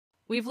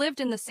We've lived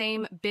in the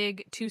same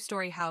big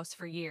two-story house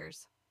for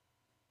years.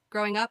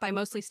 Growing up, I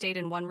mostly stayed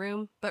in one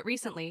room, but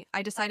recently,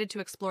 I decided to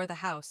explore the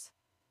house.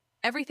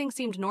 Everything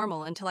seemed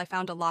normal until I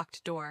found a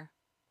locked door.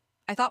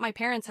 I thought my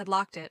parents had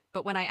locked it,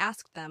 but when I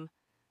asked them,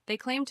 they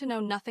claimed to know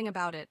nothing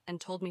about it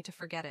and told me to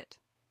forget it.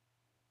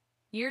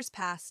 Years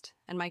passed,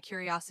 and my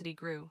curiosity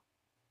grew.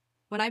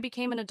 When I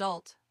became an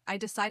adult, I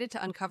decided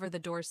to uncover the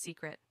door's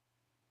secret.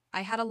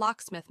 I had a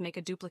locksmith make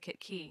a duplicate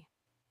key.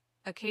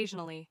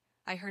 Occasionally,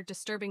 I heard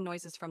disturbing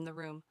noises from the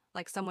room,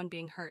 like someone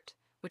being hurt,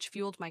 which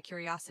fueled my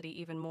curiosity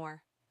even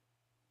more.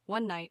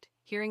 One night,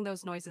 hearing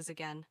those noises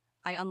again,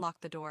 I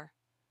unlocked the door.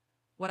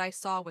 What I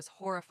saw was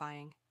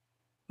horrifying.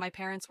 My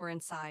parents were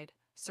inside,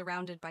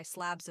 surrounded by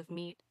slabs of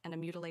meat and a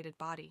mutilated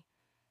body.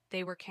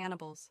 They were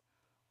cannibals.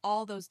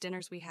 All those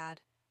dinners we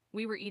had,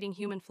 we were eating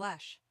human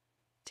flesh.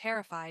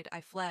 Terrified,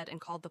 I fled and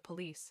called the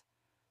police.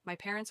 My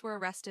parents were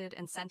arrested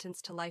and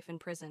sentenced to life in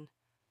prison.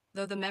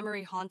 Though the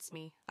memory haunts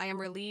me, I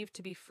am relieved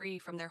to be free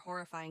from their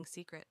horrifying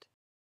secret.